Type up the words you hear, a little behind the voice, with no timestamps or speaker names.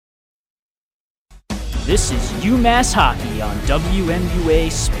This is UMass Hockey on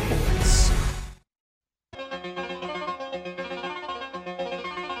WMUA Sports.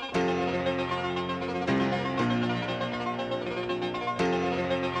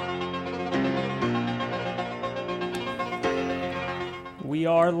 We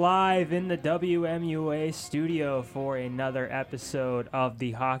are live in the WMUA studio for another episode of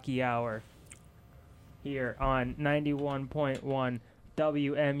the Hockey Hour here on 91.1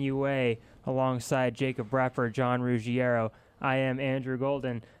 WMUA alongside Jacob Repper, John Ruggiero. I am Andrew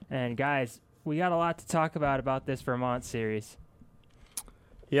Golden, and guys, we got a lot to talk about this Vermont series.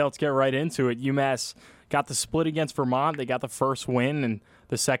 Yeah, let's get right into it. UMass got the split against Vermont. They got the first win, and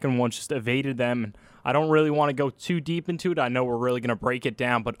the second one just evaded them. And I don't really want to go too deep into it. I know we're really going to break it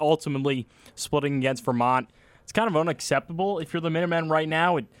down, but ultimately, splitting against Vermont, it's kind of unacceptable. If you're the Minutemen right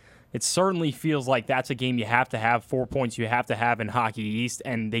now, it certainly feels like that's a game you have to have, 4 points you have to have in Hockey East,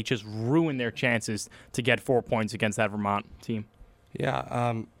 and they just ruined their chances to get 4 points against that Vermont team.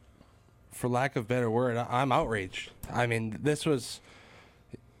 Yeah, for lack of a better word, I'm outraged. I mean, this was,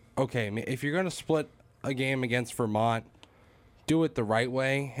 okay, if you're going to split a game against Vermont, do it the right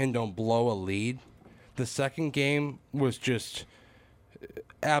way and don't blow a lead. The second game was just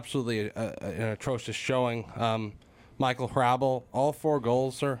absolutely an atrocious showing. Michael Hrabel, all 4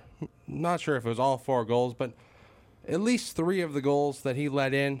 goals, or not sure if it was all 4 goals, but at least 3 of the goals that he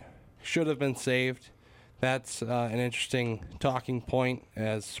let in should have been saved. That's an interesting talking point,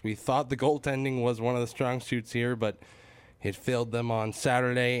 as we thought the goaltending was one of the strong suits here, but it failed them on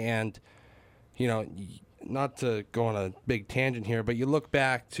Saturday. And, you know, not to go on a big tangent here, but you look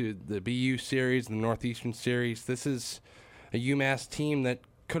back to the BU series, the Northeastern series, this is a UMass team that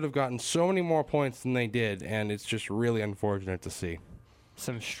could have gotten so many more points than they did, and it's just really unfortunate to see.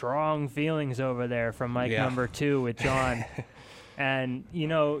 Some strong feelings over there from Mike number 2 with John. And, you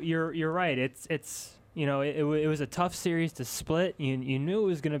know, you're right. It's you know, it was a tough series to split. You knew it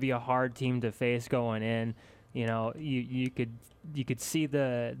was going to be a hard team to face going in. You know, you could see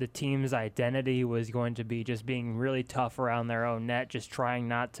the team's identity was going to be just being really tough around their own net, just trying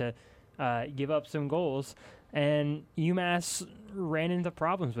not to give up some goals. And UMass ran into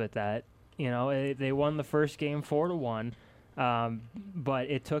problems with that. You know, they won the first game 4-1, but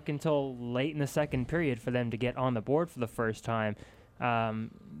it took until late in the second period for them to get on the board for the first time.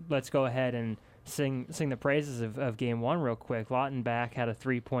 Let's go ahead and sing the praises of Game 1 real quick. Lautenbach had a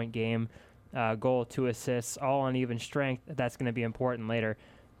 3-point game, goal, 2 assists, all on even strength. That's going to be important later.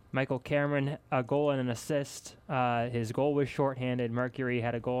 Michael Cameron, a goal and an assist. His goal was shorthanded. Mercury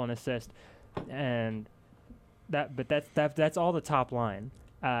had a goal and assist, and that's all the top line.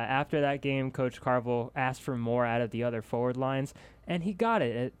 After that game, Coach Carvel asked for more out of the other forward lines, and he got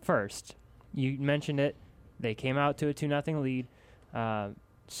it at first. You mentioned it. They came out to a 2-0 lead.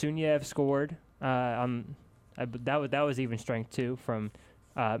 Sunyev scored. That was even strength too from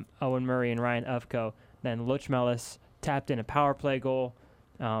Owen Murray and Ryan Ufko. Then Luchmelis tapped in a power play goal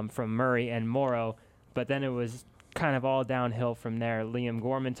from Murray and Morrow, but then it was kind of all downhill from there. Liam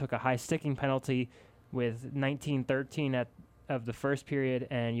Gorman took a high sticking penalty with 19:13 of the first period,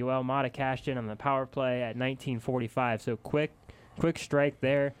 and Yoel Mata cashed in on the power play at 19:45. So quick strike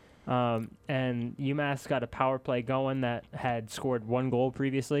there. And UMass got a power play going that had scored 1 goal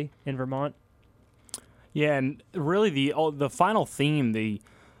previously in Vermont. Yeah, and really the final theme, the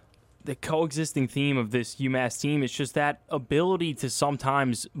coexisting theme of this UMass team is just that ability to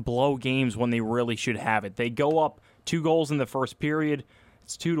sometimes blow games when they really should have it. They go up 2 goals in the first period.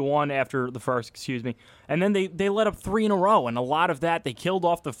 It's 2-1 after the first, and then they let up 3 in a row, and a lot of that, they killed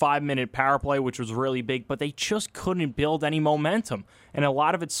off the 5-minute power play, which was really big, but they just couldn't build any momentum, and a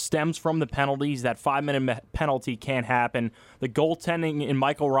lot of it stems from the penalties. That 5-minute penalty can't happen. The goaltending in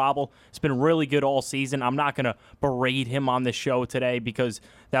Michael Hrabel has been really good all season. I'm not going to berate him on this show today because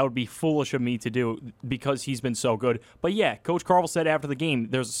that would be foolish of me to do because he's been so good. But yeah, Coach Carvel said after the game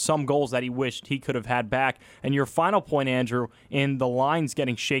there's some goals that he wished he could have had back. And your final point, Andrew, in the lines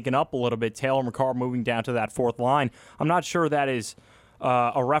getting shaken up a little bit, Taylor Makar moving down to that 4th line. I'm not sure that is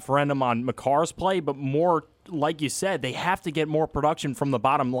a referendum on Makar's play, but more, like you said, they have to get more production from the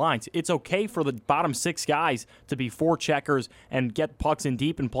bottom lines. It's okay for the bottom 6 guys to be forecheckers and get pucks in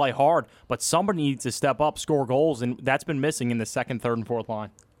deep and play hard, but somebody needs to step up, score goals, and that's been missing in the 2nd, 3rd, and 4th line.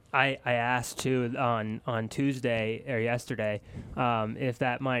 I asked too on Tuesday or yesterday if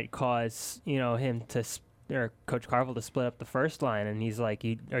that might cause him to or Coach Carvel to split up the first line, and he's like,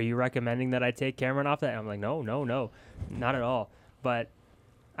 "Are you recommending that I take Cameron off that?" I'm like, "No, not at all." But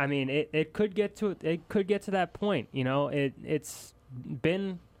I mean, it could get to that point. You know, it's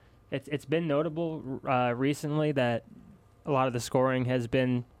been notable recently that a lot of the scoring has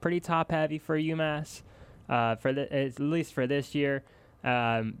been pretty top heavy for UMass. at least for this year,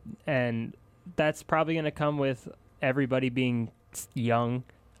 and that's probably going to come with everybody being young.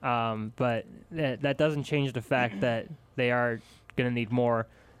 But that doesn't change the fact that they are going to need more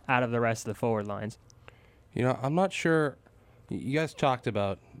out of the rest of the forward lines. I'm not sure. You guys talked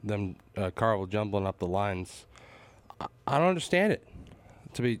about them, Carl, jumbling up the lines. I don't understand it.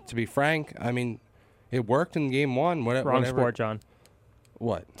 To be frank, I mean, it worked in game one. Wrong sport, John.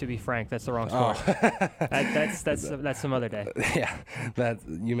 What? To be frank, that's the wrong sport. That's some other day. Yeah, that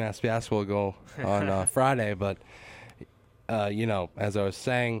UMass basketball go on Friday. But as I was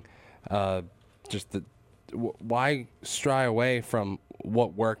saying, why stray away from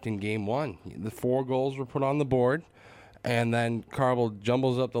what worked in game one? The 4 goals were put on the board, and then Carl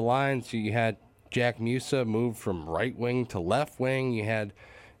jumbles up the line. So you had Jack Musa moved from right wing to left wing. You had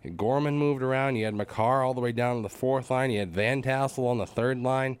Gorman moved around. You had Makar all the way down to the 4th line. You had Van Tassel on the 3rd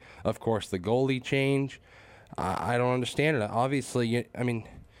line. Of course, the goalie change. I don't understand it. Obviously,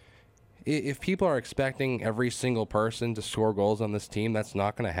 if people are expecting every single person to score goals on this team, that's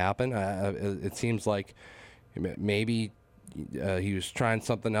not going to happen. It seems like maybe he was trying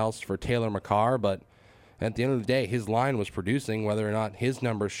something else for Taylor Makar, but at the end of the day, his line was producing, whether or not his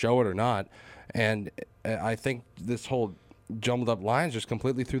numbers show it or not. And I think this whole jumbled up lines just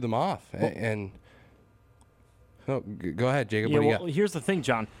completely threw them off. Go ahead, Jacob. Yeah, what do you got? Here's the thing,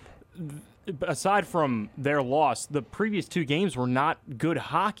 John. Aside from their loss, the previous 2 games were not good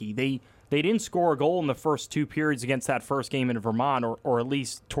hockey. They didn't score a goal in the first 2 periods against that first game in Vermont, or at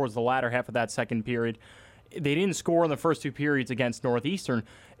least towards the latter half of that second period. They didn't score in the first 2 periods against Northeastern.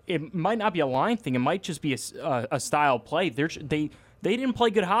 It might not be a line thing. It might just be a style play. They didn't play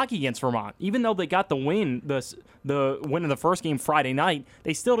good hockey against Vermont. Even though they got the win, the win in the first game Friday night,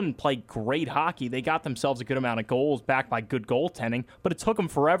 they still didn't play great hockey. They got themselves a good amount of goals backed by good goaltending, but it took them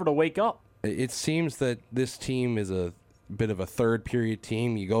forever to wake up. It seems that this team is a bit of a third period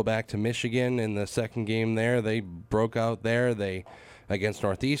team. You go back to Michigan in the second game there. They broke out there. Against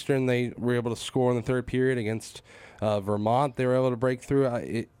Northeastern, they were able to score in the third period. Against Vermont, they were able to break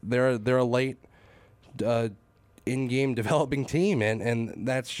through. They're a late in-game developing team, and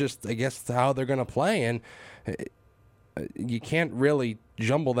that's just, I guess, how they're going to play. And you can't really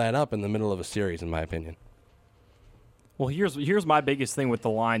jumble that up in the middle of a series, in my opinion. Well, here's my biggest thing with the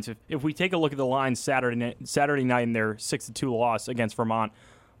lines. If we take a look at the lines Saturday night in their 6-2 loss against Vermont,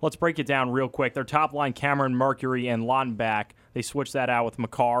 let's break it down real quick. Their top line, Cameron, Mercury, and Lautenbach, they switched that out with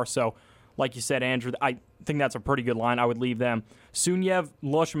Makar. So, like you said, Andrew, I think that's a pretty good line. I would leave them. Sunyev,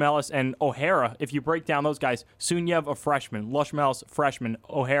 Lushmelis, and O'Hara. If you break down those guys, Sunyev, a freshman, Lushmelis, freshman,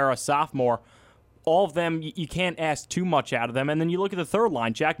 O'Hara, sophomore. All of them, you can't ask too much out of them. And then you look at the third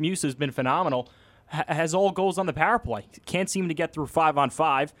line. Jack Musa has been phenomenal. Has all goals on the power play. Can't seem to get through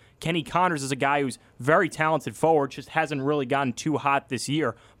 5-on-5. Kenny Connors is a guy who's very talented forward, just hasn't really gotten too hot this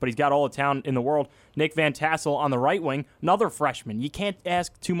year, but he's got all the talent in the world. Nick Van Tassel on the right wing, another freshman. You can't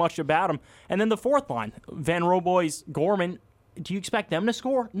ask too much about him. And then the fourth line, Van Roboys, Gorman, do you expect them to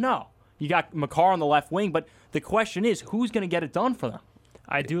score? No. You got Makar on the left wing, but the question is, who's going to get it done for them?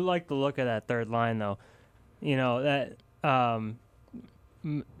 I do like the look of that third line, though.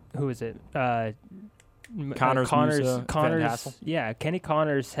 Who is it? Connors. Yeah, Kenny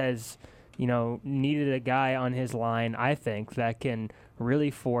Connors has, needed a guy on his line, I think, that can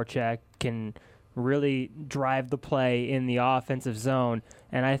really forecheck, can really drive the play in the offensive zone.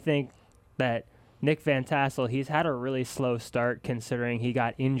 And I think that Nick Van Tassel, he's had a really slow start considering he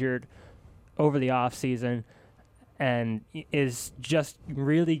got injured over the offseason and is just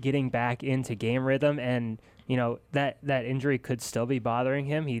really getting back into game rhythm. And that injury could still be bothering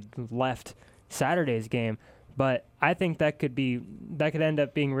him. He left Saturday's game, but I think that could end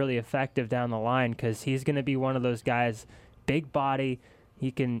up being really effective down the line because he's going to be one of those guys, big body.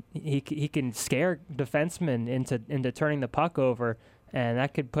 He can scare defensemen into turning the puck over, and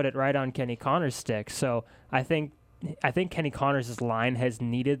that could put it right on Kenny Connors' stick. So I think Kenny Connors' line has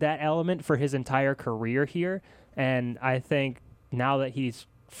needed that element for his entire career here, and I think now that he's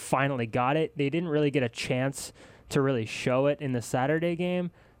finally got it. They didn't really get a chance to really show it in the Saturday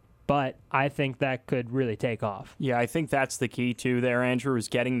game, but I think that could really take off. Yeah, I think that's the key too there, Andrew, is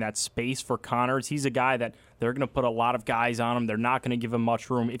getting that space for Connors. He's a guy that they're going to put a lot of guys on him. They're not going to give him much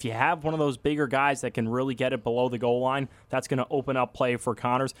room. If you have one of those bigger guys that can really get it below the goal line, that's going to open up play for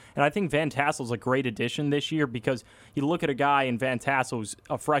Connors. And I think Van Tassel's a great addition this year because you look at a guy in Van Tassel who's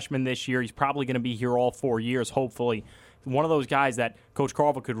a freshman this year. He's probably going to be here all 4 years, hopefully. One of those guys that Coach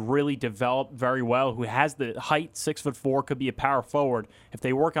Carvel could really develop very well, who has the height, 6'4", could be a power forward. If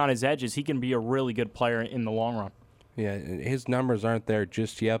they work on his edges, he can be a really good player in the long run. Yeah, his numbers aren't there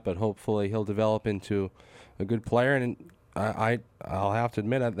just yet, but hopefully he'll develop into a good player, and I'll have to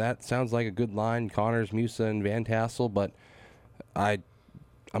admit that sounds like a good line, Connors, Musa, and Van Tassel, but I'm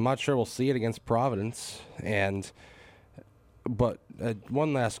not sure we'll see it against Providence. But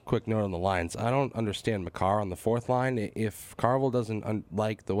one last quick note on the lines. I don't understand Makar on the fourth line. If Carvel doesn't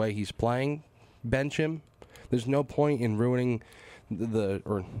like the way he's playing, bench him. There's no point in ruining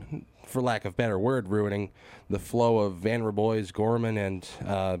or for lack of better word, ruining the flow of Van Rooiboys, Gorman, and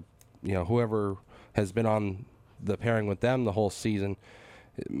whoever has been on the pairing with them the whole season.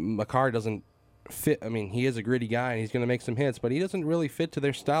 Makar doesn't fit. I mean, he is a gritty guy, and he's going to make some hits, but he doesn't really fit to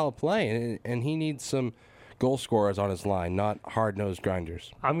their style of play, and he needs some goal scorers on his line, not hard-nosed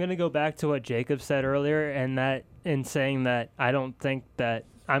grinders. I'm going to go back to what Jacob said earlier, and that in saying that I don't think that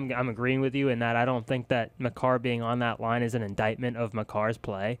I'm agreeing with you in that I don't think that Makar being on that line is an indictment of Makar's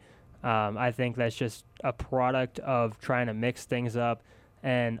play. I think that's just a product of trying to mix things up,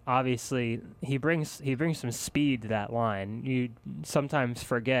 and obviously he brings some speed to that line. You sometimes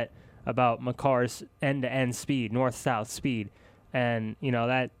forget about Makar's end-to-end speed, north-south speed, and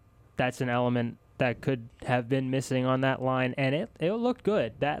that's an element that could have been missing on that line, and it looked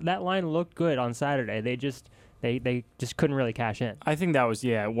good. That line looked good on Saturday. They just couldn't really cash in. I think that was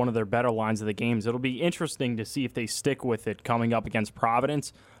one of their better lines of the games. It'll be interesting to see if they stick with it coming up against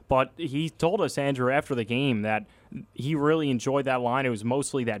Providence. But he told us, Andrew, after the game that he really enjoyed that line. It was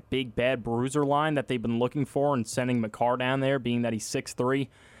mostly that big bad bruiser line that they've been looking for and sending Makar down there, being that he's 6'3".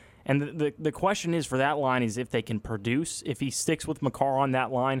 And the question is for that line is if they can produce. If he sticks with Makar on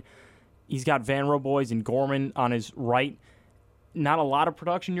that line, he's got Van Rooiboys and Gorman on his right. Not a lot of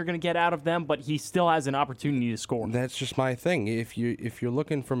production you're going to get out of them, but he still has an opportunity to score. That's just my thing. If you're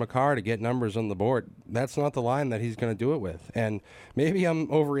looking for Makar to get numbers on the board, that's not the line that he's going to do it with. And maybe I'm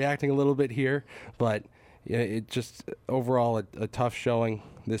overreacting a little bit here, but it just overall a tough showing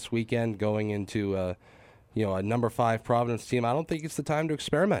this weekend going into a number 5 Providence team. I don't think it's the time to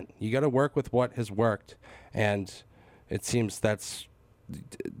experiment. You got to work with what has worked, and it seems that's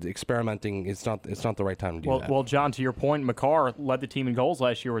experimenting. It's not the right time to do that. Well, John, to your point, Makar led the team in goals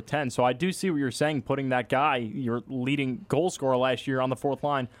last year with 10. So I do see what you're saying, putting that guy, your leading goal scorer last year, on the fourth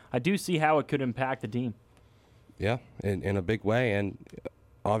line. I do see how it could impact the team. Yeah, in a big way, and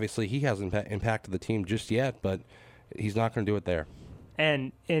obviously he hasn't impacted the team just yet, but he's not going to do it there.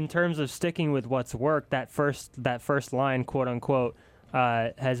 And in terms of sticking with what's worked, that first line, quote unquote,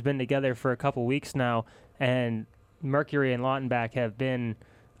 has been together for a couple weeks now, and Mercury and Lautenbach have been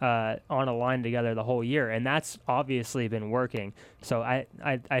on a line together the whole year, and that's obviously been working. So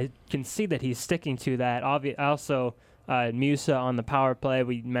I can see that he's sticking to that. Also, Musa on the power play,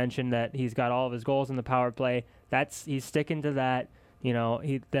 we mentioned that he's got all of his goals in the power play. He's sticking to that.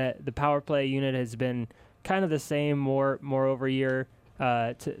 The power play unit has been kind of the same, more over year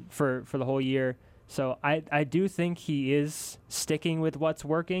for the whole year. So I do think he is sticking with what's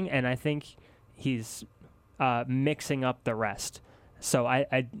working, and I think he's mixing up the rest. So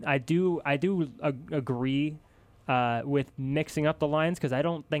I do agree with mixing up the lines, because I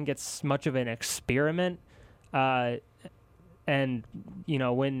don't think it's much of an experiment. And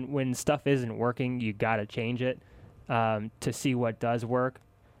when stuff isn't working, you got to change it to see what does work,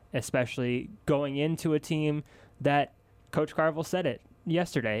 especially going into a team that Coach Carvel said it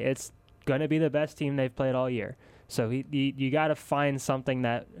yesterday. It's going to be the best team they've played all year. So you got to find something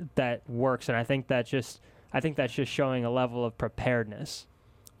that works, and I think that's just showing a level of preparedness.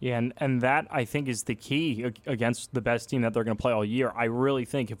 Yeah, and that, I think, is the key against the best team that they're going to play all year. I really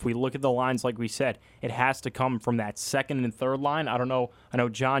think if we look at the lines, like we said, it has to come from that second and third line. I don't know. I know,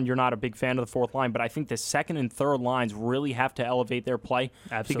 John, you're not a big fan of the fourth line, but I think the second and third lines really have to elevate their play.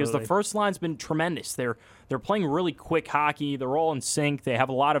 Absolutely. Because the first line's been tremendous. They're playing really quick hockey. They're all in sync. They have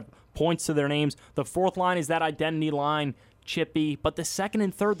a lot of points to their names. The fourth line is that identity line, chippy, but the second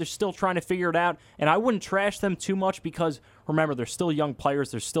and third, they're still trying to figure it out, and I wouldn't trash them too much because, remember, they're still young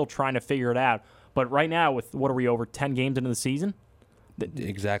players. They're still trying to figure it out. But right now, with, what are we, over 10 games into the season?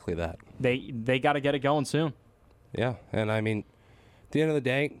 Exactly that. They got to get it going soon. Yeah, and I mean, at the end of the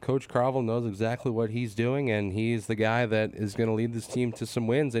day, Coach Carvel knows exactly what he's doing, and he's the guy that is going to lead this team to some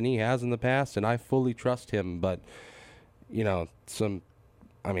wins, and he has in the past, and I fully trust him. But,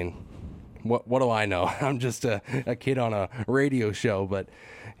 what do I know? I'm just a kid on a radio show, but,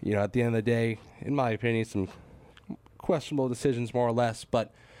 at the end of the day, in my opinion, some questionable decisions more or less.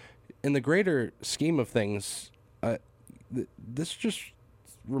 But in the greater scheme of things, this just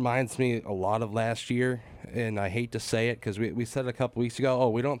reminds me a lot of last year, and I hate to say it because we said a couple weeks ago,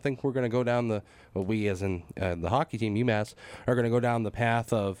 we don't think we're going to go down we as in the hockey team, UMass, are going to go down the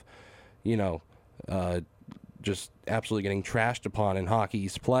path of, just absolutely getting trashed upon in Hockey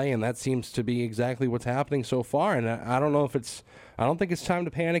East play, and that seems to be exactly what's happening so far. And I don't know if I don't think it's time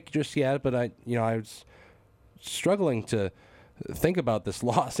to panic just yet, but I was struggling to think about this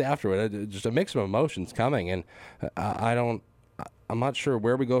loss afterward. Just a mix of emotions coming, and I'm not sure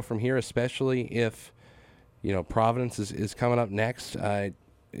where we go from here, especially if Providence is coming up next.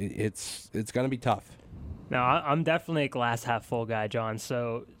 It's going to be tough. No, I'm definitely a glass half full guy, John.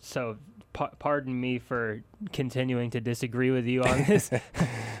 So pardon me for continuing to disagree with you on this,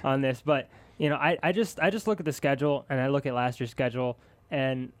 But I just look at the schedule and I look at last year's schedule,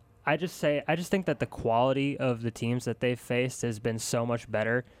 and I just think that the quality of the teams that they've faced has been so much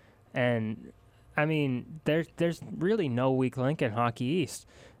better, and I mean there's really no weak link in Hockey East.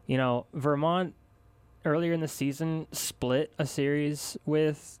 Vermont earlier in the season split a series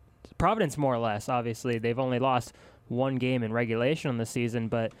with Providence, more or less. Obviously, they've only lost one game in regulation on the season,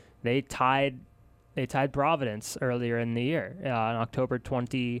 but they tied Providence earlier in the year on October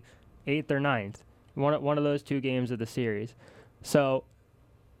 28th or 9th. One of those two games of the series. So,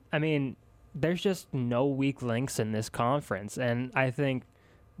 I mean, there's just no weak links in this conference, and I think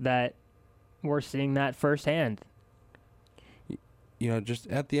that we're seeing that firsthand. Just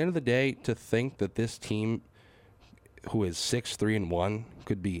at the end of the day, to think that this team, who is 6-3-1,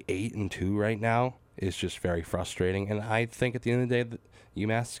 could be 8-2 right now is just very frustrating. And I think at the end of the day, that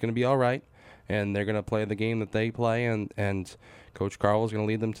UMass is going to be all right, and they're going to play the game that they play, and Coach Carl is going to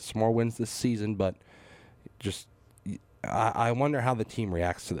lead them to some more wins this season. But just I wonder how the team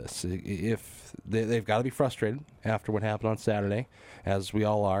reacts to this. If they've got to be frustrated after what happened on Saturday, as we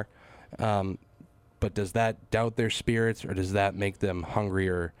all are. But does that doubt their spirits, or does that make them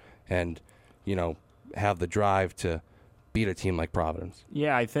hungrier and, have the drive to beat a team like Providence?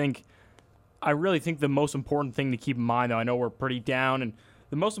 Yeah, I really think the most important thing to keep in mind, though, I know we're pretty down, and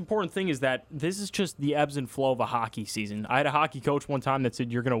the most important thing is that this is just the ebbs and flow of a hockey season. I had a hockey coach one time that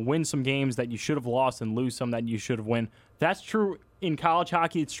said you're going to win some games that you should have lost and lose some that you should have won. That's true in college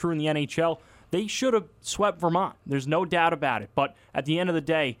hockey. It's true in the NHL. They should have swept Vermont. There's no doubt about it. But at the end of the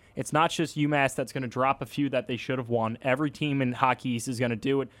day, it's not just UMass that's going to drop a few that they should have won. Every team in Hockey East is going to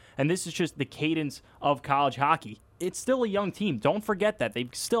do it. And this is just the cadence of college hockey. It's still a young team. Don't forget that. They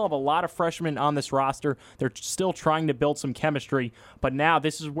still have a lot of freshmen on this roster. They're still trying to build some chemistry. But now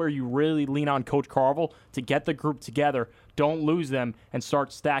this is where you really lean on Coach Carvel to get the group together. Don't lose them and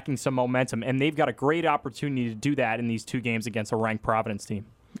start stacking some momentum. And they've got a great opportunity to do that in these two games against a ranked Providence team.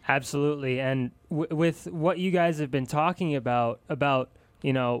 Absolutely. And with what you guys have been talking about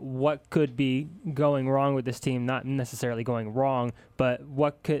what could be going wrong with this team, not necessarily going wrong, but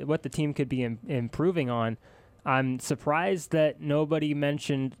what the team could be improving on, I'm surprised that nobody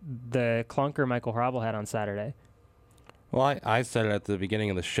mentioned the clunker Michael Hrabel had on Saturday. Well, I said it at the beginning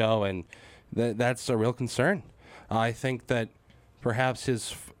of the show, and that's a real concern. I think that perhaps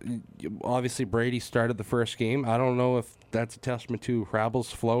obviously Brady started the first game. I don't know if that's a testament to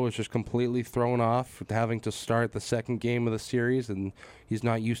Hrabel's flow is just completely thrown off having to start the second game of the series, and he's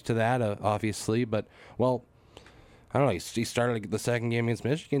not used to that, obviously. But, well, I don't know. He started the second game against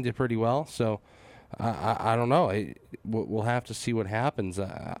Michigan, did pretty well. So, I don't know. We'll have to see what happens.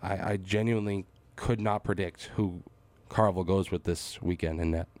 I genuinely could not predict who Carvel goes with this weekend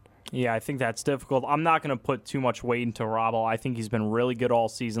in net. Yeah, I think that's difficult. I'm not going to put too much weight into Hrabel. I think he's been really good all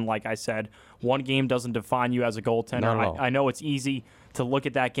season. Like I said, one game doesn't define you as a goaltender. I know it's easy to look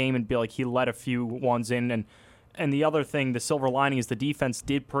at that game and be like, he let a few ones in. And the other thing, the silver lining, is the defense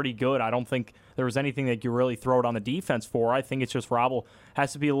did pretty good. I don't think there was anything that you really throw it on the defense for. I think it's just Hrabel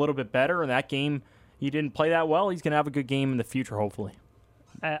has to be a little bit better. In that game, he didn't play that well. He's going to have a good game in the future, hopefully.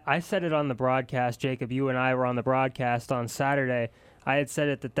 I said it on the broadcast, Jacob. You and I were on the broadcast on Saturday. I had said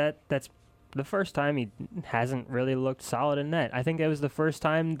it that's the first time he hasn't really looked solid in net. I think it was the first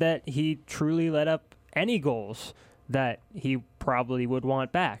time that he truly let up any goals that he probably would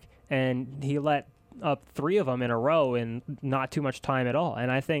want back. And he let up 3 of them in a row in not too much time at all.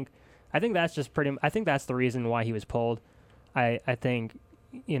 And I think that's just I think that's the reason why he was pulled. I think,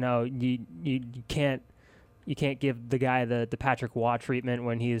 you can't give the guy the Patrick Waugh treatment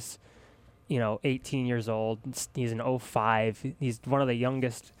when he's 18 years old. He's an 05. He's one of the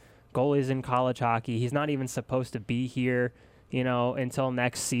youngest goalies in college hockey. He's not even supposed to be here, until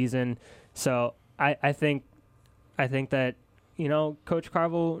next season. So I think that, Coach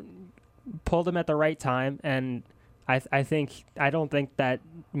Carvel pulled him at the right time, and I don't think that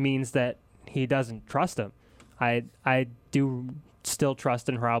means that he doesn't trust him. I do still trust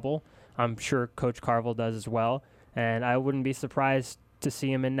in Hrabel. I'm sure Coach Carvel does as well, and I wouldn't be surprised to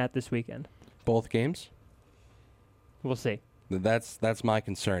see him in net this weekend. Both games? We'll see. That's my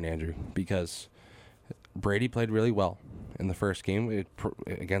concern, Andrew, because Brady played really well in the first game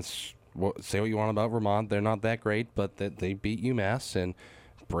against. Say what you want about Vermont, they're not that great, but they beat UMass, and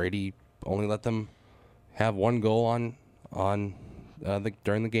Brady only let them have one goal during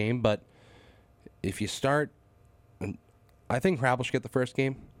the game. But if you start, I think Rabble should get the first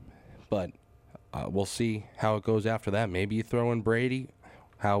game, but we'll see how it goes after that. Maybe you throw in Brady,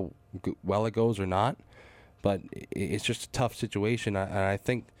 how well it goes or not, but it's just a tough situation. I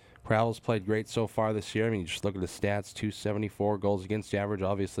think Rabble's played great so far this year. I mean, you just look at the stats: 274 goals against average.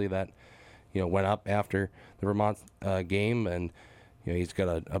 Obviously, that went up after the Vermont game, and he's got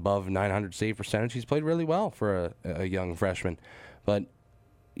a above 900 save percentage. He's played really well for a young freshman, but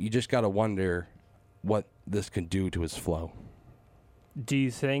you just got to wonder what this could do to his flow. Do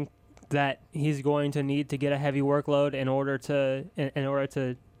you think that he's going to need to get a heavy workload in order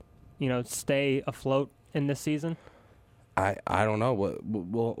to stay afloat in this season? I don't know.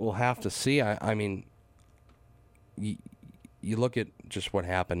 We'll have to see. I mean, you look at just what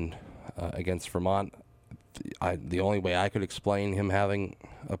happened against Vermont. The only way I could explain him having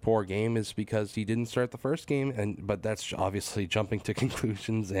a poor game is because he didn't start the first game, but that's obviously jumping to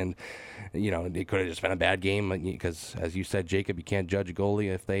conclusions, and it could have just been a bad game because, as you said, Jacob, you can't judge a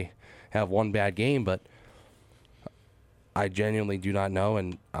goalie if they have one bad game, but I genuinely do not know,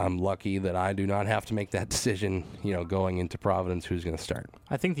 and I'm lucky that I do not have to make that decision, going into Providence, who's going to start.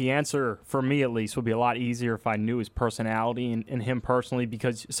 I think the answer, for me at least, would be a lot easier if I knew his personality and him personally,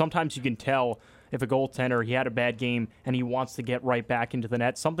 because sometimes you can tell if a goaltender, he had a bad game and he wants to get right back into the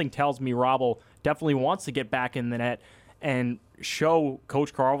net. Something tells me Rabble definitely wants to get back in the net and show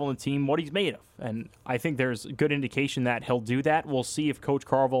Coach Carvel and the team what he's made of. And I think there's a good indication that he'll do that. We'll see if Coach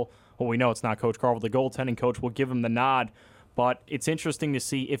Carvel, well, we know it's not Coach Carvel, the goaltending coach, will give him the nod. But it's interesting to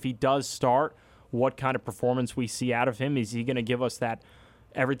see if he does start, what kind of performance we see out of him. Is he going to give us that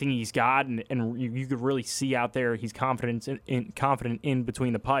everything he's got, and you could really see out there he's confident in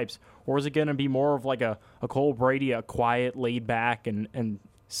between the pipes? Or is it going to be more of like a Cole Brady, a quiet, laid back, and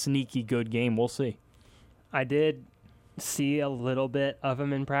sneaky good game? We'll see. I did see a little bit of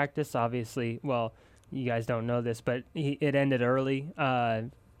him in practice. Obviously, well, you guys don't know this, but it ended early.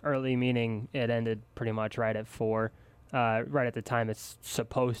 Early meaning it ended pretty much right at 4. Right at the time it's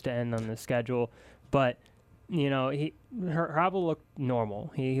supposed to end on the schedule. But, Rabble looked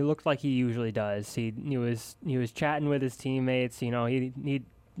normal. He looked like he usually does. He was chatting with his teammates. He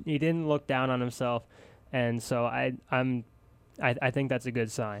didn't look down on himself. And so I think that's a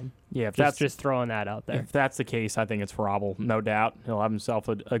good sign. Yeah, if that's just throwing that out there. If that's the case, I think it's for Rabble, no doubt. He'll have himself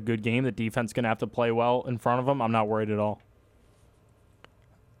a good game. The defense is going to have to play well in front of him. I'm not worried at all.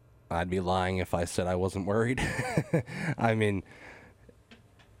 I'd be lying if I said I wasn't worried. I mean,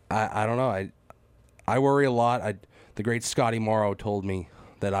 I don't know. I worry a lot. The great Scotty Morrow told me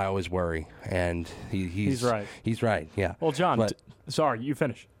that I always worry, and he's right. He's right, yeah. Well, John, sorry, you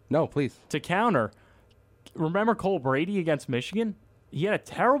finish. No, please. To counter, remember Cole Brady against Michigan? He had a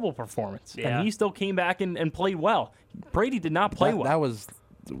terrible performance, and he still came back and played well. Brady did not play well. That was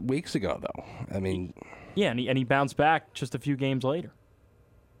weeks ago, though. I mean... Yeah, and he bounced back just a few games later.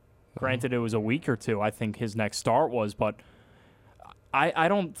 Granted, it was a week or two, I think his next start was, but I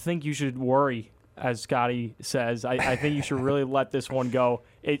don't think you should worry, as Scotty says. I think you should really let this one go.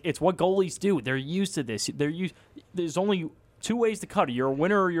 It's what goalies do. They're used to this. There's only two ways to cut it. You're a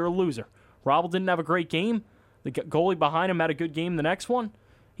winner or you're a loser. Rabble didn't have a great game. The goalie behind him had a good game the next one.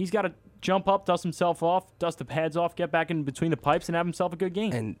 He's got to jump up, dust himself off, dust the pads off, get back in between the pipes, and have himself a good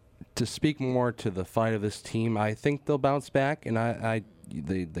game. And to speak more to the fight of this team, I think they'll bounce back, and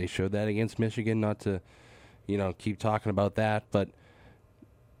they showed that against Michigan. Not to, keep talking about that, but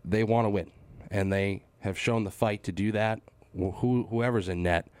they want to win, and they have shown the fight to do that. Whoever's in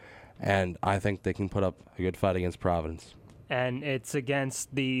net, and I think they can put up a good fight against Providence. And it's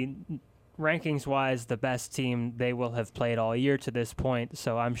against the rankings-wise the best team they will have played all year to this point.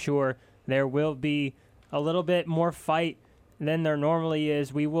 So I'm sure there will be a little bit more fight than there normally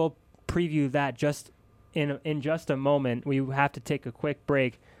is. We will preview that just in just a moment. We have to take a quick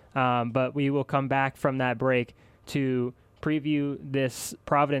break, but we will come back from that break to preview this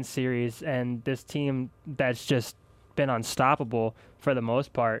Providence series and this team that's just been unstoppable for the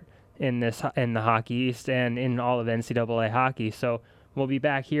most part in the Hockey East and in all of NCAA hockey. So we'll be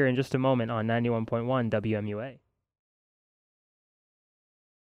back here in just a moment on 91.1 WMUA.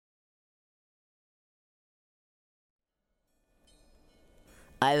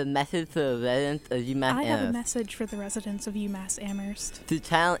 I have a message for the residents of UMass Amherst. I have a message for the residents of UMass Amherst. Through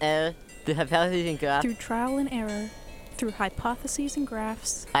trial and error, through hypotheses and graphs, Through trial and error, through hypotheses and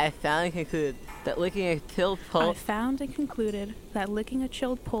graphs, I have found and concluded that licking a chilled I pole found and concluded that licking a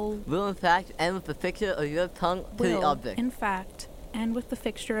chilled pole will in fact end with the fixture of your tongue to the will, object. in fact, end with the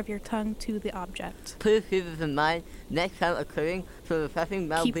fixture of your tongue to the object. Please keep this in mind next time a craving for a refreshing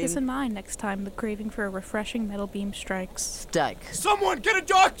metal Keep beam this in mind next time the craving for a refreshing metal beam strikes. strikes. Someone get a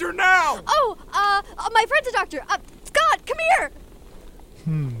doctor now! Oh, my friend's a doctor. Scott, come here!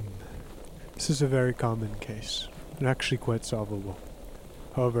 This is a very common case, and actually quite solvable.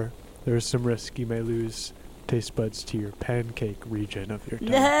 However, there is some risk you may lose taste buds to your pancake region of your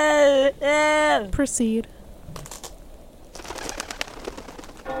tongue. No! Proceed.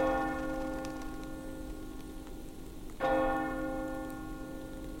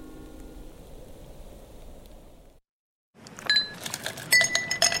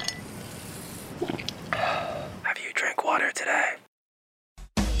 Have you drank water today?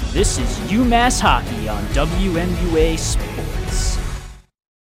 This is UMass Hockey on WMUA Sports.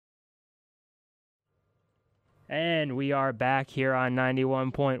 And we are back here on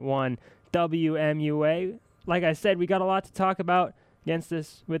 91.1 WMUA. Like I said, we got a lot to talk about with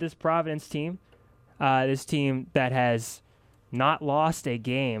this Providence team. This team that has not lost a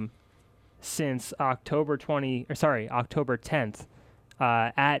game since October 10th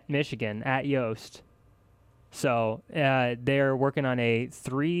at Michigan, at Yost. So they're working on a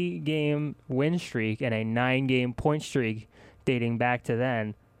 3-game win streak and a 9-game point streak dating back to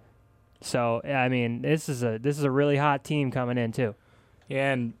then. So I mean, this is a really hot team coming in too.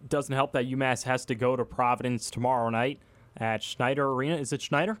 Yeah, and it doesn't help that UMass has to go to Providence tomorrow night at Schneider Arena. Is it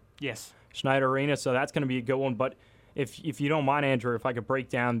Schneider? Yes. Schneider Arena, so that's going to be a good one. But if you don't mind, Andrew, if I could break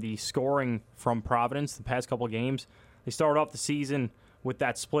down the scoring from Providence the past couple of games. They started off the season with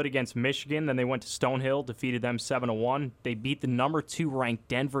that split against Michigan. Then they went to Stonehill, defeated them 7-1. They beat the number 2 ranked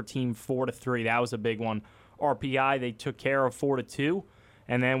Denver team 4-3. That was a big one. RPI, they took care of 4-2.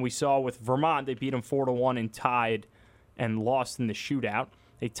 And then we saw with Vermont, they beat them 4-1 and tied and lost in the shootout.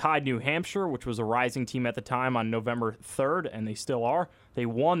 They tied New Hampshire, which was a rising team at the time, on November 3rd, and they still are. They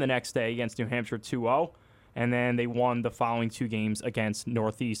won the next day against New Hampshire 2-0. And then they won the following 2 games against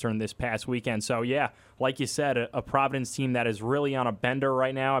Northeastern this past weekend. So, yeah, like you said, a Providence team that is really on a bender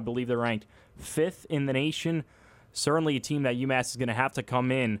right now. I believe they're ranked 5th in the nation. Certainly a team that UMass is going to have to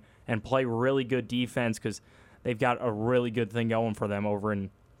come in and play really good defense because they've got a really good thing going for them over in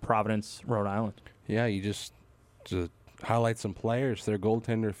Providence, Rhode Island. Yeah, to highlight some players. Their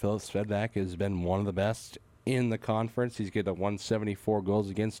goaltender, Philip Svedback, has been one of the best in the conference. He's got a 174 goals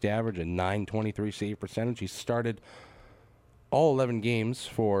against average, a .923 save percentage. He started all 11 games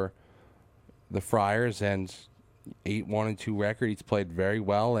for the Friars and 8-1-2 record. He's played very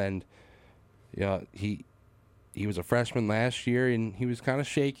well, and he was a freshman last year, and he was kind of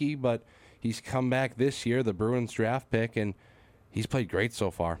shaky, but he's come back this year, the Bruins draft pick, and he's played great so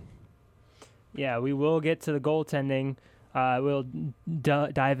far. Yeah, we will get to the goaltending. We'll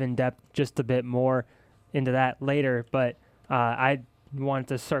dive in depth just a bit more into that later, but I wanted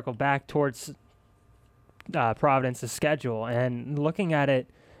to circle back towards Providence's schedule, and looking at it,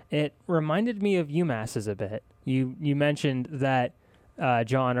 it reminded me of UMass's a bit. You mentioned that,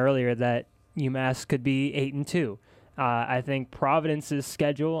 John, earlier, that UMass could be 8-2. I think Providence's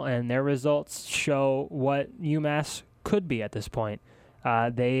schedule and their results show what UMass could be at this point.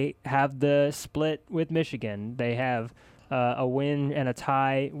 They have the split with Michigan. They have a win and a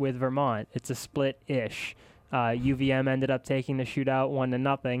tie with Vermont. It's a split-ish. UVM ended up taking the shootout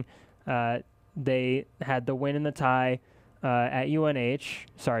 1-0. They had the win and the tie at UNH.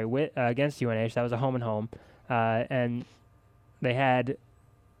 Against UNH. That was a home and home. And they had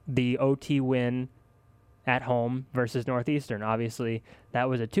the OT win at home versus Northeastern. Obviously, that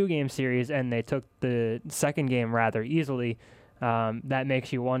was a 2-game series, and they took the second game rather easily. That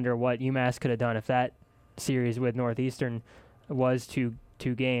makes you wonder what UMass could have done if that series with Northeastern was two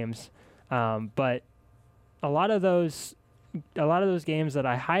games. But a lot of those games that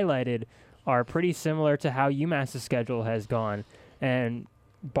I highlighted are pretty similar to how UMass's schedule has gone, and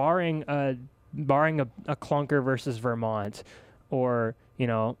barring a clunker versus Vermont, or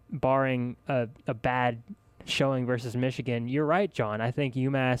barring a bad showing versus Michigan, you're right, John. I think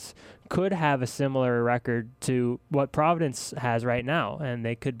UMass could have a similar record to what Providence has right now, and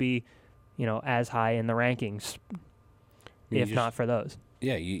they could be, as high in the rankings, not for those.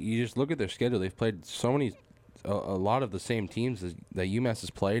 Yeah, you just look at their schedule. They've played a lot of the same teams that UMass has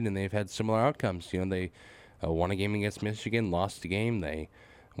played, and they've had similar outcomes. They won a game against Michigan, lost a game. They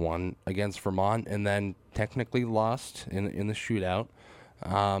won against Vermont, and then technically lost in the shootout.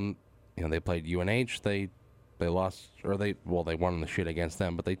 They played UNH. They lost, or they won in the shit against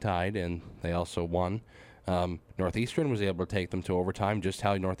them, but they tied, and they also won. Northeastern was able to take them to overtime, just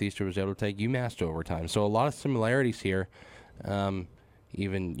how Northeastern was able to take UMass to overtime. So a lot of similarities here.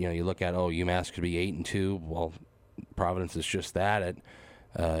 Even you look at UMass could be 8-2. Well, Providence is just that at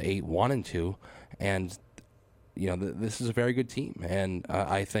 8-1-2, and this is a very good team. And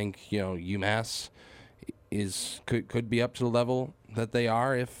I think UMass could be up to the level that they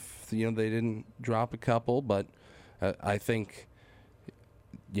are if they didn't drop a couple. But I think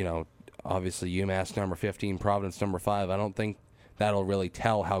obviously UMass number 15, Providence number 5. I don't think that'll really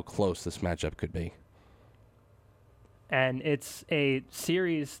tell how close this matchup could be. And it's a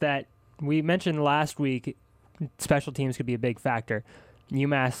series that we mentioned last week. Special teams could be a big factor.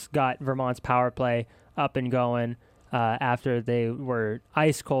 UMass got Vermont's power play up and going after they were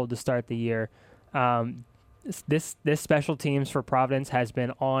ice cold to start the year. This special teams for Providence has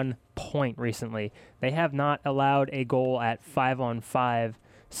been on point recently. They have not allowed a goal at 5-on-5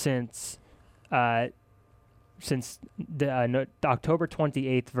 since October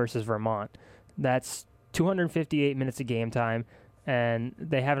 28th versus Vermont. That's 258 minutes of game time, and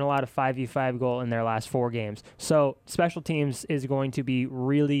they haven't allowed a 5v5 goal in their last 4 games. So special teams is going to be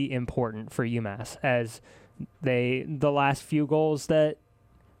really important for UMass, as the last few goals that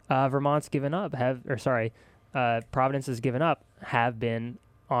Providence has given up have been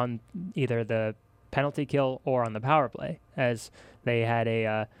on either the penalty kill or on the power play, as they had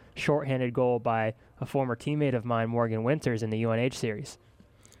a shorthanded goal by a former teammate of mine, Morgan Winters, in the UNH series.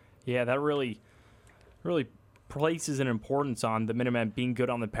 Yeah, that really places an importance on the Minutemen being good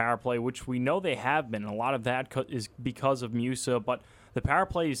on the power play, which we know they have been. A lot of that is because of Musa, but the power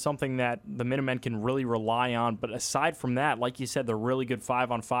play is something that the Minutemen can really rely on. But aside from that, like you said, they're really good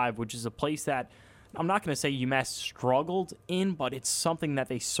 5-on-5, which is a place that I'm not going to say UMass struggled in, but it's something that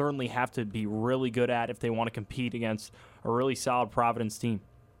they certainly have to be really good at if they want to compete against a really solid Providence team.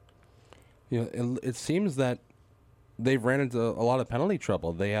 It seems that they've ran into a lot of penalty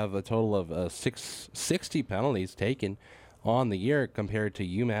trouble. They have a total of 60 penalties taken on the year compared to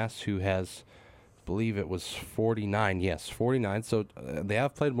UMass, who has, I believe it was 49. Yes, 49. So they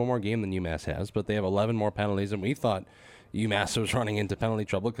have played one more game than UMass has, but they have 11 more penalties, and we thought UMass was running into penalty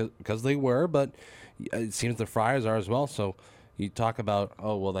trouble because they were, but it seems the Friars are as well. So you talk about,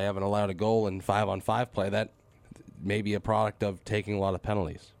 they haven't allowed a goal in 5-on-5 play. That may be a product of taking a lot of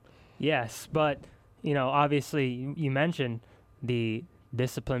penalties. Yes, but obviously you mentioned the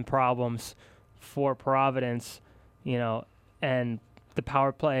discipline problems for Providence, and the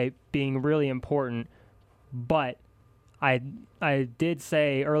power play being really important. But I did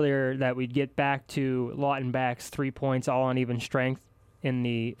say earlier that we'd get back to Lautenbach's 3 points all on even strength in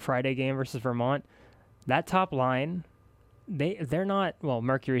the Friday game versus Vermont. That top line, they're not,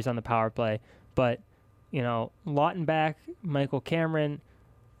 Mercury's on the power play, but Lautenbach, Michael Cameron,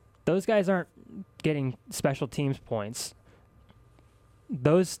 those guys aren't getting special teams points.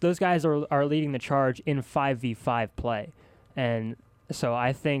 Those guys are leading the charge in 5v5 play. And so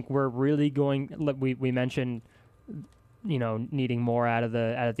I think we're really we mentioned needing more out of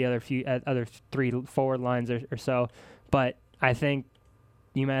the other 3 forward lines or so, but I think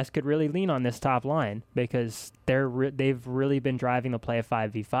UMass could really lean on this top line because they've really been driving the play of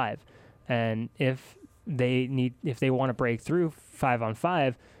 5v5, and if they want to break through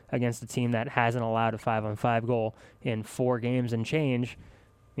 5-on-5 against a team that hasn't allowed a 5-on-5 goal in 4 games and change,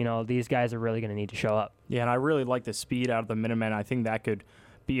 these guys are really going to need to show up. Yeah, and I really like the speed out of the Minutemen. I think that could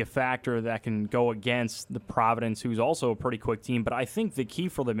be a factor that can go against the Providence, who's also a pretty quick team. But I think the key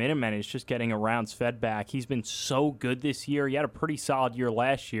for the Minutemen is just getting around Svedback. He's been so good this year. He had a pretty solid year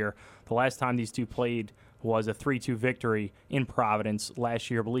last year. The last time these two played was a 3-2 victory in Providence last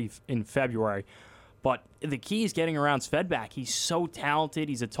year, I believe, in February. But the key is getting around Svedback. He's so talented.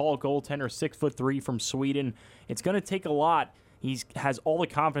 He's a tall goaltender, 6'3" from Sweden. It's going to take a lot. He has all the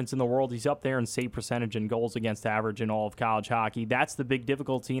confidence in the world. He's up there in save percentage and goals against average in all of college hockey. That's the big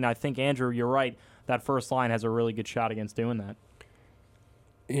difficulty, and I think, Andrew, you're right. That first line has a really good shot against doing that.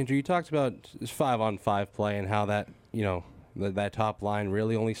 Andrew, you talked about 5-on-5 play and how that, that top line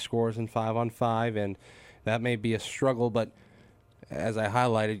really only scores in 5-on-5, and that may be a struggle, but as I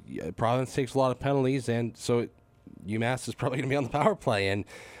highlighted, Providence takes a lot of penalties, and so UMass is probably going to be on the power play. And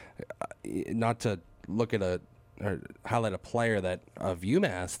not to look at or highlight a player of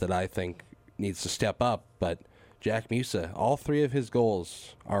UMass that I think needs to step up, but Jack Musa, all 3 of his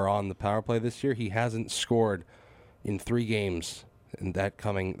goals are on the power play this year. He hasn't scored in 3 games, and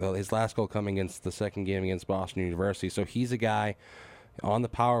his last goal coming against the second game against Boston University. So he's a guy on the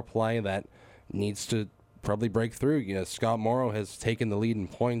power play that needs to probably break through. Scott Morrow has taken the lead in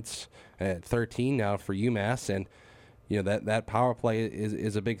points at 13 now for UMass, and that power play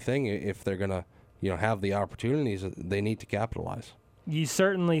is a big thing if they're gonna have the opportunities, they need to capitalize. You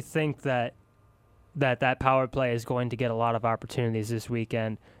certainly think that power play is going to get a lot of opportunities this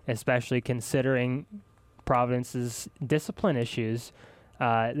weekend, especially considering Providence's discipline issues.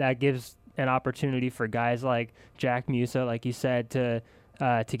 That gives an opportunity for guys like Jack Musa, like you said, to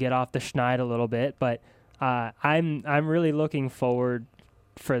get off the schneid a little bit. But I'm really looking forward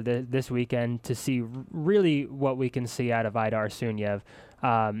for this weekend to see really what we can see out of Idar Sunyev.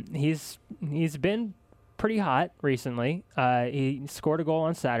 He's been pretty hot recently. He scored a goal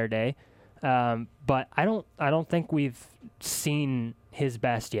on Saturday, but I don't think we've seen his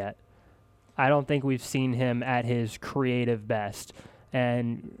best yet. I don't think we've seen him at his creative best.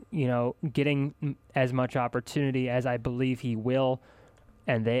 And, getting as much opportunity as I believe he will,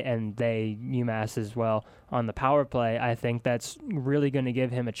 and they UMass as well, on the power play, I think that's really going to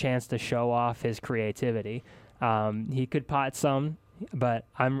give him a chance to show off his creativity. He could pot some, but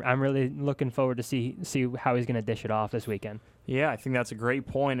I'm really looking forward to see how he's going to dish it off this weekend. Yeah, I think that's a great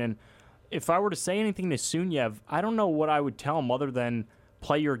point. And if I were to say anything to Sunyev, I don't know what I would tell him other than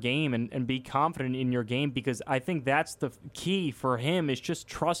play your game and be confident in your game, because I think that's the key for him, is just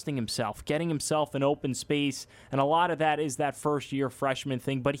trusting himself, getting himself in open space. And a lot of that is that first-year freshman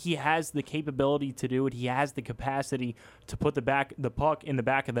thing, but he has the capability to do it. He has the capacity to put the puck in the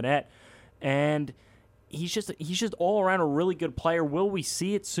back of the net. And he's just all around a really good player. Will we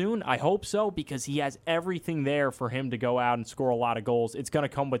see it soon? I hope so, because he has everything there for him to go out and score a lot of goals. It's going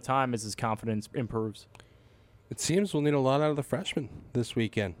to come with time as his confidence improves. It seems we'll need a lot out of the freshmen this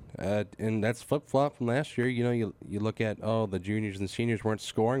weekend, and that's flip-flop from last year. You look at, the juniors and seniors weren't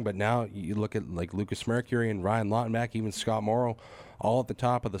scoring, but now you look at like Lucas Mercury and Ryan Lautenbach, even Scott Morrow, all at the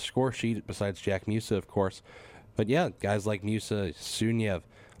top of the score sheet, besides Jack Musa, of course. But yeah, guys like Musa, Sunyev,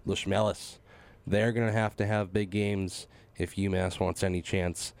 Lushmelis, they're going to have big games if UMass wants any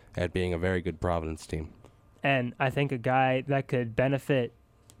chance at being a very good Providence team. And I think a guy that could benefit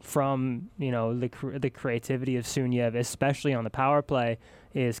from the creativity of Sunyev, especially on the power play,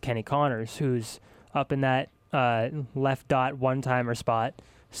 is Kenny Connors, who's up in that left dot one-timer spot.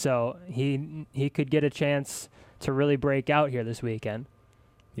 So he could get a chance to really break out here this weekend.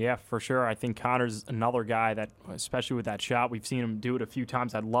 Yeah, for sure. I think Connors is another guy that, especially with that shot, we've seen him do it a few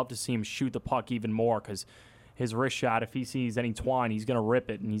times. I'd love to see him shoot the puck even more, because his wrist shot, if he sees any twine, he's going to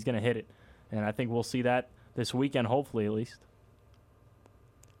rip it and he's going to hit it. And I think we'll see that this weekend, hopefully at least.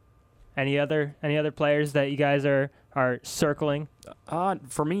 Any other players that you guys are circling?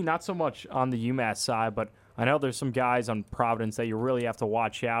 For me, not so much on the UMass side, but I know there's some guys on Providence that you really have to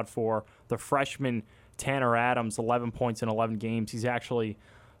watch out for. The freshman Tanner Adams, 11 points in 11 games. He's actually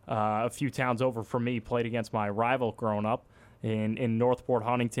a few towns over from me, played against my rival growing up in Northport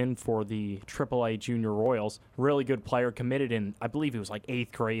Huntington for the AAA Junior Royals. Really good player, committed in, I believe he was like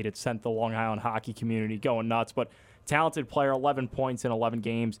 8th grade. It sent the Long Island hockey community going nuts, but talented player, 11 points in 11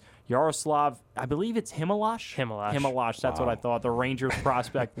 games. Yaroslav, I believe it's Himalash, that's what I thought. The Rangers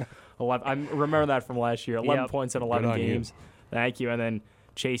prospect. 11. I remember that from last year. 11 points in 11 games. Thank you. And then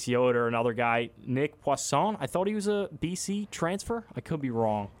Chase Yoder, another guy. Nick Poisson, I thought he was a BC transfer. I could be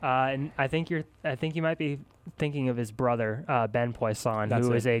wrong. And I think you might be thinking of his brother, Ben Poisson,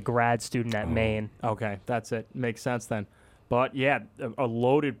 who is a grad student at Maine. Okay, that's it. Makes sense then. But, yeah, a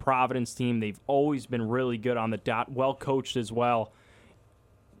loaded Providence team. They've always been really good on the dot, well coached as well.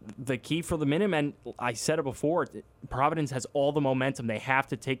 The key for the Minutemen, I said it before, Providence has all the momentum. They have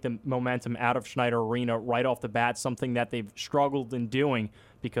to take the momentum out of Schneider Arena right off the bat, something that they've struggled in doing,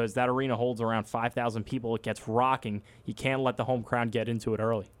 because that arena holds around 5,000 people. It gets rocking. You can't let the home crowd get into it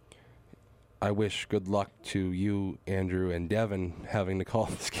early. I wish good luck to you, Andrew, and Devin having to call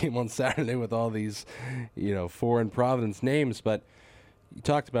this game on Saturday with all these, foreign Providence names. But you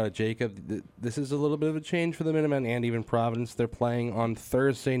talked about it, Jacob. This is a little bit of a change for the Minutemen and even Providence. They're playing on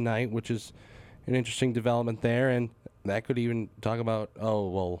Thursday night, which is an interesting development there. And that could even talk about,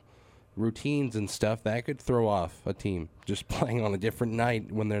 routines and stuff. That could throw off a team just playing on a different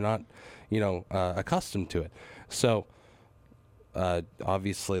night when they're not, accustomed to it. So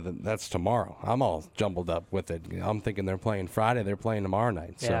obviously that's tomorrow. I'm all jumbled up with it. I'm thinking they're playing Friday. They're playing tomorrow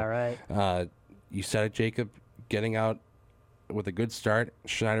night. Yeah, right. You said it, Jacob, getting out with a good start.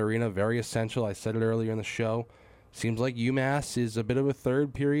 Schneider Arena, very essential. I said it earlier in the show. Seems like UMass is a bit of a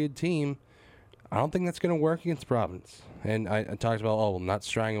third period team. I don't think that's going to work against Providence. And I talked about, not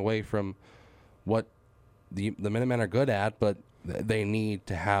straying away from what the Minutemen are good at, but they need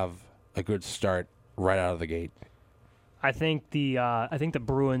to have a good start right out of the gate. I think the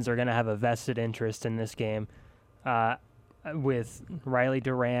Bruins are going to have a vested interest in this game, with Riley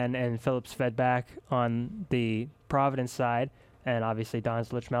Duran and Phillips Fedback on the Providence side, and obviously Don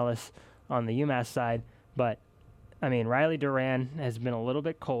Sluchmelis on the UMass side. But, I mean, Riley Duran has been a little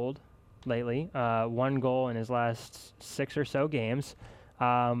bit cold lately. 1 goal in his last 6 or so games.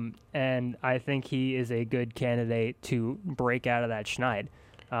 And I think he is a good candidate to break out of that schneid.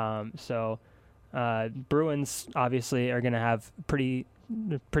 Bruins obviously are going to have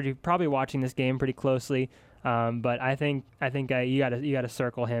probably watching this game pretty closely. But I think you gotta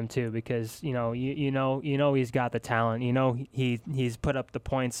circle him too, because you know he's got the talent. You know he's put up the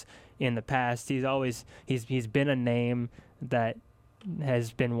points in the past. He's been a name that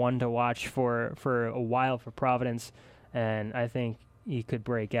has been one to watch for a while for Providence, and I think he could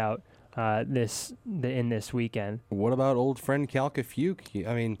break out in this weekend. What about old friend Kalka Fuke?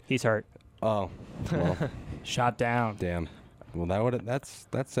 I mean, he's hurt. Oh, well, shot down. Damn. Well, that's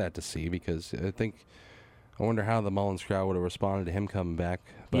sad to see, because I wonder how the Mullins crowd would have responded to him coming back.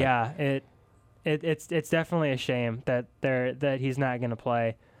 But yeah, it's definitely a shame that he's not going to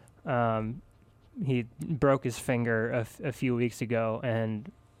play. He broke his finger a few weeks ago,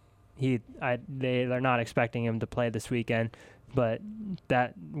 and they're not expecting him to play this weekend. But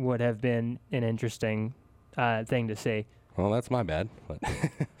that would have been an interesting thing to see. Well, that's my bad. But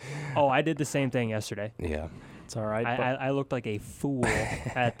oh, I did the same thing yesterday. Yeah, it's all right. I looked like a fool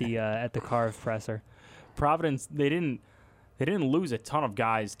at the carve presser. Providence, they didn't lose a ton of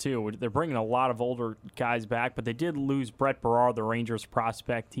guys too. They're bringing a lot of older guys back, but they did lose Brett Berard, the Rangers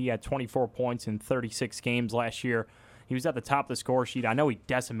prospect. He had 24 points in 36 games last year. He was at the top of the score sheet. I know he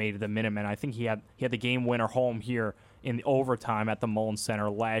decimated the Minutemen. I think he had the game winner home here in the overtime at the Mullins Center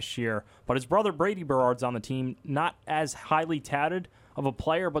last year. But his brother Brady Berard's on the team. Not as highly touted of a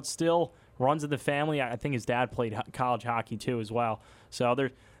player, but still runs in the family. I think his dad played college hockey too as well. So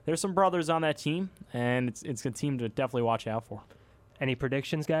there's some brothers on that team, and it's a team to definitely watch out for. Any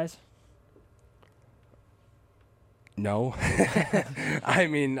predictions, guys? No. I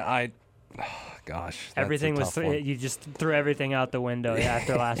mean, gosh. Everything was you just threw everything out the window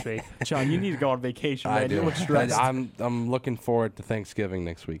after last week. John, you need to go on vacation, man. I do. You look stressed. I'm looking forward to Thanksgiving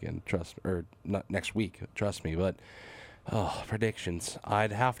next weekend. Not next week. Trust me. But predictions.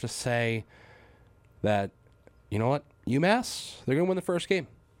 I'd have to say that, you know what, UMass, they're gonna win the first game.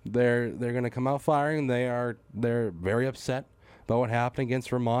 They're gonna come out firing. They're very upset about what happened against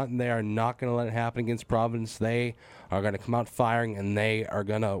Vermont, and they are not gonna let it happen against Providence. They are gonna come out firing, and they are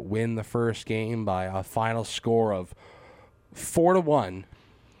gonna win the first game by a final score of 4-1.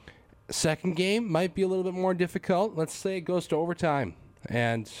 Second game might be a little bit more difficult. Let's say it goes to overtime,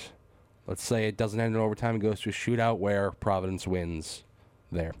 and let's say it doesn't end in overtime. It goes to a shootout where Providence wins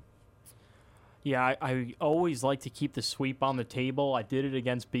there. Yeah, I always like to keep the sweep on the table. I did it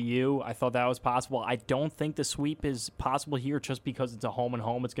against BU. I thought that was possible. I don't think the sweep is possible here just because it's a home and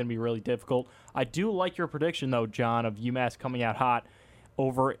home. It's going to be really difficult. I do like your prediction, though, John, of UMass coming out hot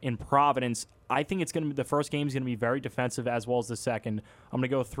over in Providence. I think it's going to be the first game is going to be very defensive as well as the second. I'm going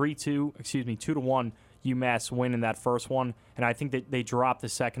to go 2-1 UMass win in that first one, and I think that they drop the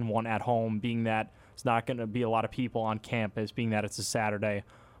second one at home, being that it's not going to be a lot of people on campus, being that it's a Saturday.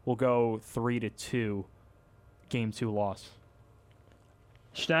 We'll go 3-2, Game 2 loss.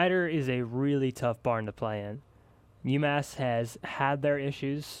 Schneider is a really tough barn to play in. UMass has had their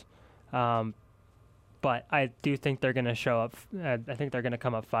issues, but I do think they're going to show up. I think they're going to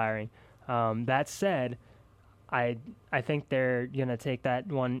come up firing. That said, I think they're going to take that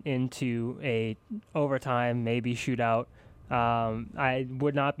one into a overtime, maybe shootout. I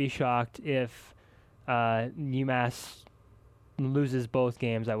would not be shocked if UMass loses both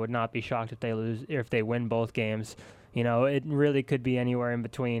games. I would not be shocked if they win both games. You know, it really could be anywhere in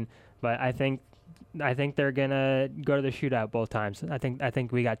between. But I think they're gonna go to the shootout both times. I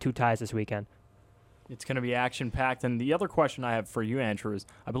think we got 2 ties this weekend. It's going to be action-packed. And the other question I have for you, Andrew, is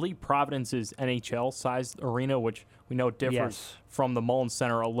I believe Providence's NHL-sized arena, which we know differs from the Mullins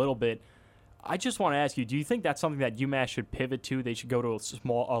Center a little bit. I just want to ask you, do you think that's something that UMass should pivot to? They should go to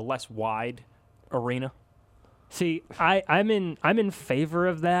a less wide arena? See, I'm in favor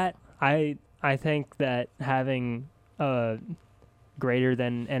of that. I think that having greater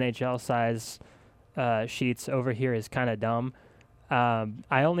than NHL size sheets over here is kind of dumb.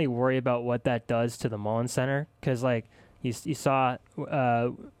 I only worry about what that does to the Mullins Center, because like you saw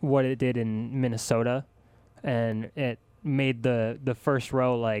what it did in Minnesota, and it made the first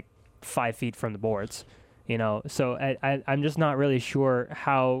row like 5 feet from the boards. You know, so I'm just not really sure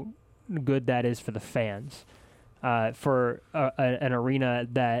how good that is for the fans. For an arena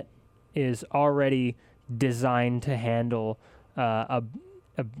that is already designed to handle a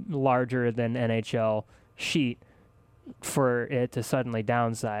larger than NHL sheet, for it to suddenly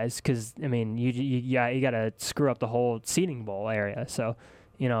downsize, because I mean you got to screw up the whole seating bowl area. So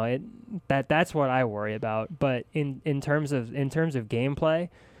that's what I worry about. But in terms of gameplay,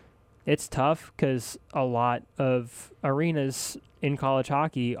 it's tough because a lot of arenas in college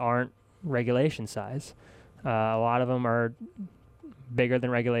hockey aren't regulation size. A lot of them are bigger than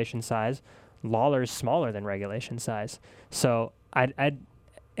regulation size. Lawler's smaller than regulation size. So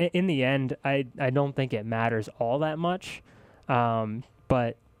in the end, I don't think it matters all that much.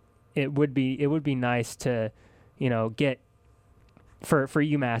 But it would be nice to, get for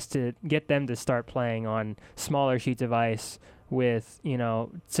UMass to get them to start playing on smaller sheets of ice with,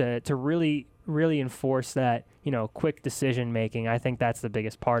 to really enforce that, quick decision making. I think that's the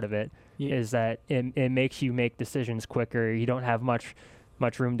biggest part of it, is that it makes you make decisions quicker. You don't have much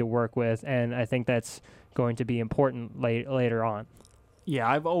room to work with, and I think that's going to be important later on. Yeah,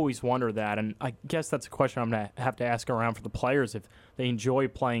 I've always wondered that, and I guess that's a question I'm going to have to ask around for the players, if they enjoy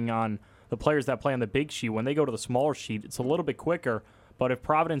playing on the players that play on the big sheet. When they go to the smaller sheet, it's a little bit quicker, but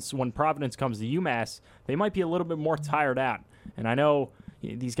when Providence comes to UMass, they might be a little bit more tired out. And I know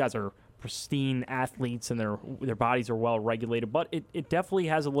these guys are pristine athletes and their bodies are well regulated, but it definitely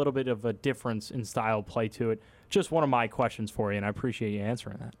has a little bit of a difference in style of play to it. Just one of my questions for you, and I appreciate you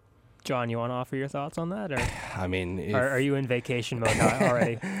answering that. John, you want to offer your thoughts on that? Or I mean, are you in vacation mode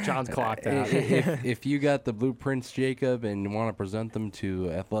already? John's clocked out. If you got the blueprints, Jacob, and want to present them to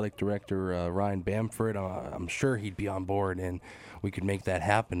Athletic Director Ryan Bamford, I'm sure he'd be on board, and we could make that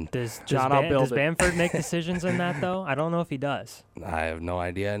happen. Does Bamford make decisions in that, though? I don't know if he does. I have no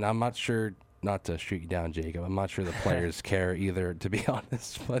idea, and I'm not sure, not to shoot you down, Jacob, I'm not sure the players care either, to be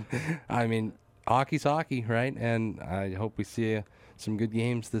honest. But, I mean, hockey's hockey, right? And I hope we see some good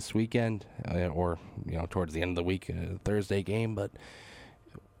games this weekend, or towards the end of the week, Thursday game. But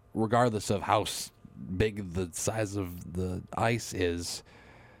regardless of how big the size of the ice is,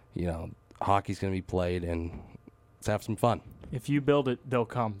 hockey's going to be played, and let's have some fun. If you build it, they'll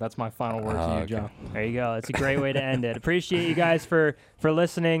come. That's my final word to you, John. There you go. That's a great way to end it. Appreciate you guys for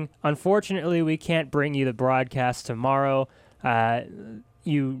listening. Unfortunately, we can't bring you the broadcast tomorrow.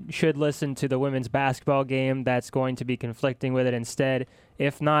 You should listen to the women's basketball game. That's going to be conflicting with it instead.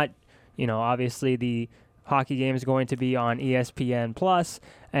 If not, obviously the hockey game is going to be on ESPN+.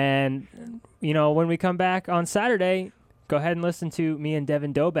 And, when we come back on Saturday, go ahead and listen to me and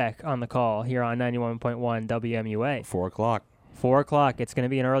Devin Dobeck on the call here on 91.1 WMUA. 4 o'clock. 4 o'clock. It's going to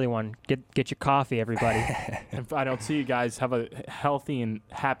be an early one. Get your coffee, everybody. If I don't see you guys, have a healthy and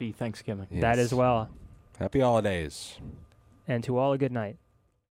happy Thanksgiving. Yes. That as well. Happy holidays. And to all a good night.